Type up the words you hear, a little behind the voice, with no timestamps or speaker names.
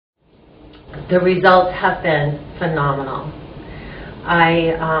The results have been phenomenal.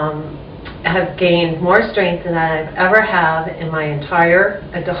 I have gained more strength than I've ever had in my entire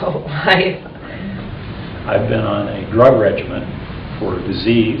adult life. I've been on a drug regimen for a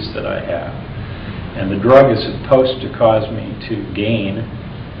disease that I have, and the drug is supposed to cause me to gain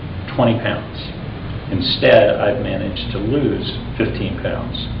 20 pounds. Instead, I've managed to lose 15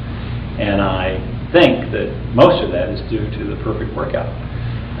 pounds, and I think that most of that is due to the perfect workout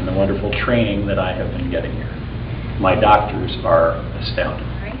and the wonderful training that I have been getting here. My doctors are astounded.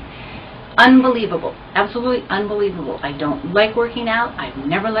 Unbelievable. Absolutely unbelievable. I don't like working out. I've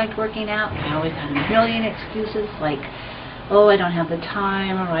never liked working out. I always had a million excuses like, oh, I don't have the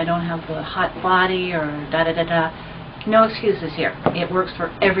time, or I don't have the hot body, or da-da-da-da. No excuses here. It works for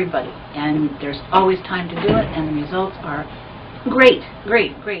everybody, and there's always time to do it, and the results are great,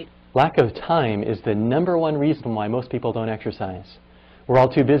 great, great. Lack of time is the #1 reason why most people don't exercise. We're all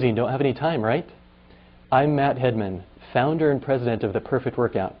too busy and don't have any time, right? I'm Matt Hedman, founder and president of The Perfect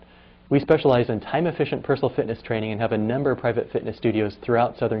Workout. We specialize in time-efficient personal fitness training and have a number of private fitness studios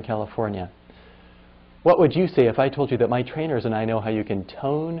throughout Southern California. What would you say if I told you that my trainers and I know how you can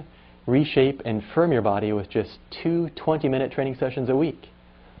tone, reshape, and firm your body with just 2 20-minute training sessions a week?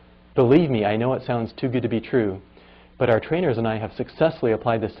 Believe me, I know it sounds too good to be true, but our trainers and I have successfully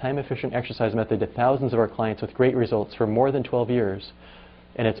applied this time-efficient exercise method to thousands of our clients with great results for more than 12 years,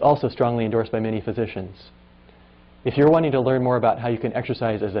 and it's also strongly endorsed by many physicians. If you're wanting to learn more about how you can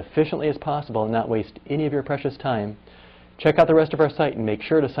exercise as efficiently as possible and not waste any of your precious time, check out the rest of our site and make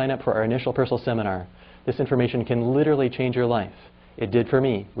sure to sign up for our initial personal seminar. This information can literally change your life. It did for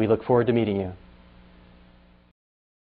me. We look forward to meeting you.